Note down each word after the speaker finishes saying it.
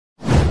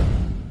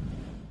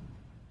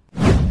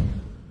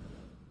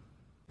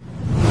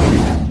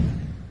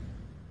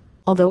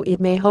Although it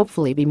may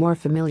hopefully be more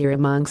familiar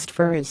amongst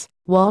PHers,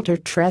 Walter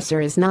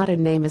Treser is not a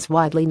name as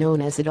widely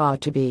known as it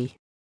ought to be.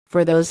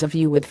 For those of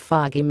you with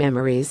foggy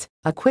memories,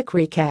 a quick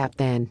recap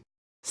then.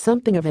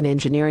 Something of an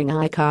engineering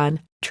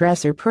icon,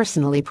 Treser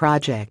personally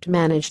project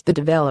managed the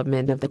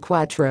development of the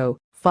Quattro,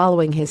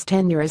 following his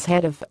tenure as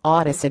head of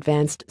Audi's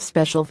Advanced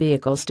Special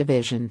Vehicles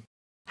Division.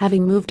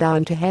 Having moved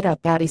on to head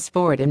up Audi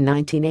Sport in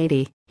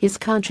 1980, his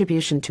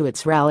contribution to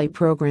its rally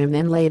program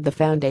then laid the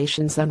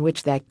foundations on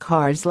which that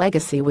car's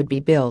legacy would be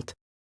built.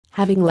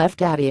 Having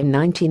left Audi in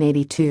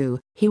 1982,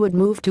 he would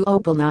move to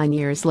Opel 9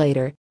 years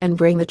later and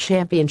bring the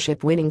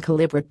championship-winning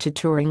Calibre to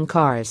touring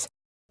cars.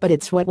 But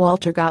it's what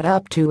Walter got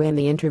up to in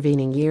the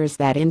intervening years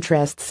that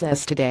interests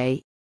us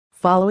today.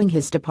 Following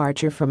his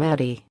departure from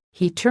Audi,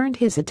 he turned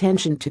his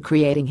attention to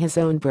creating his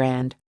own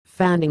brand,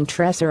 founding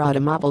Treser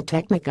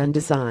Automobiltechnik und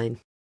Design.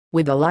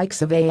 With the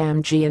likes of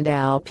AMG and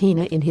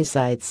Alpina in his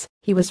sights,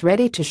 he was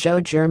ready to show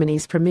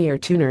Germany's premier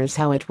tuners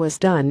how it was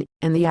done,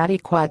 and the Audi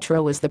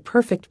Quattro was the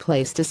perfect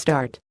place to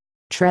start.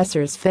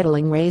 Treser's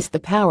fiddling raised the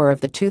power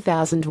of the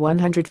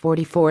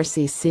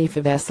 2,144cc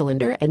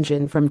 5-cylinder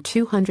engine from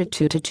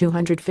 202 to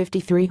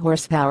 253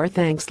 horsepower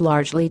thanks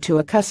largely to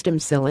a custom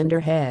cylinder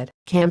head,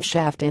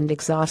 camshaft and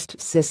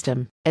exhaust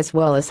system, as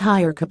well as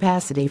higher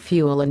capacity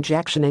fuel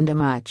injection and a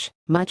much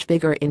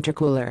bigger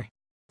intercooler.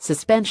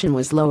 Suspension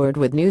was lowered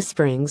with new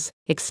springs,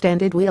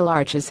 extended wheel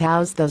arches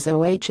housed those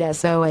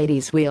OHS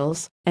 080s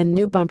wheels, and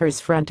new bumpers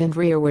front and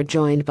rear were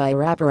joined by a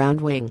wraparound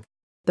wing.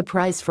 The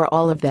price for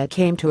all of that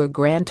came to a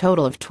grand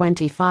total of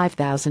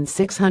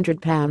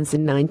 £25,600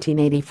 in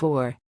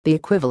 1984, the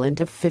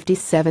equivalent of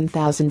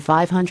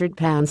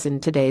 £57,500 in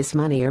today's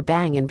money, or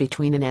bang in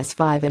between an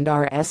S5 and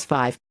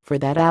RS5. For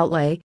that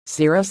outlay,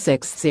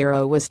 060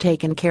 was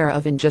taken care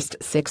of in just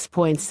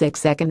 6.6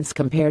 seconds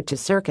compared to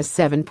circa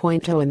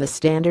 7.0 in the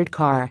standard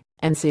car,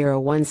 and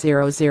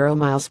 0,100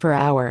 miles per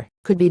hour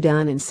could be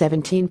done in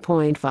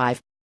 17.5.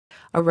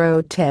 A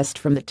road test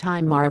from the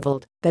time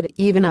marveled that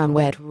even on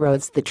wet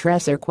roads the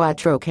Treser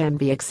Quattro can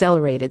be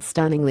accelerated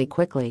stunningly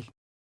quickly.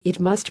 It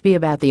must be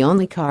about the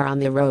only car on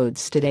the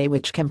roads today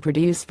which can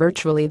produce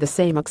virtually the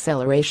same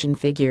acceleration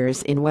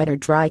figures in wet or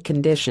dry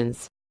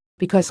conditions.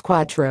 Because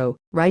Quattro,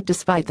 right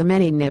despite the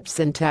many nips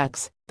and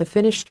tucks, the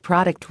finished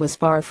product was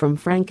far from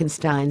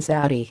Frankenstein's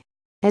Audi.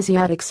 As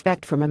you'd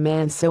expect from a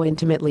man so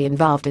intimately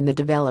involved in the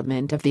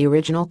development of the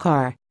original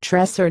car,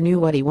 Treser knew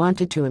what he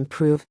wanted to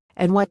improve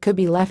and what could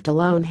be left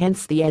alone,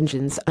 hence the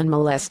engine's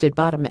unmolested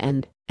bottom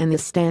end and the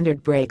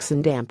standard brakes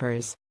and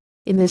dampers.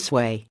 In this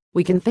way,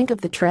 we can think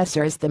of the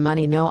Treser as the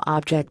money no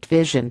object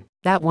vision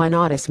that one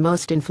Audi's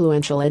most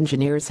influential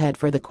engineers had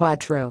for the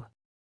Quattro.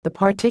 The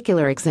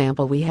particular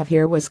example we have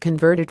here was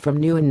converted from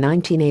new in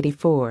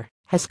 1984,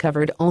 has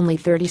covered only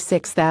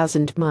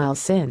 36,000 miles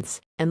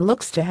since, and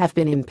looks to have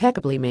been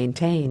impeccably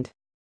maintained.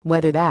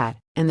 Whether that,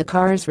 and the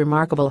car's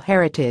remarkable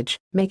heritage,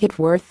 make it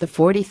worth the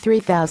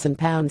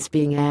 £43,000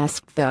 being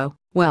asked though,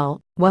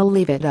 well,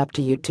 leave it up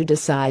to you to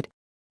decide.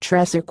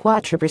 Treser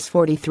Quattro's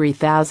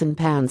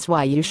 £43,000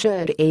 why you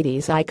should.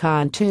 80s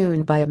icon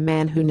tuned by a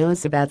man who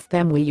knows about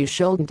them. Why you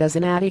shouldn't. Does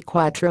an Audi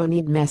Quattro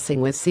need messing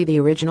with? See the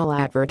original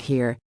advert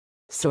here.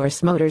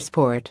 Source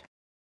Motorsport.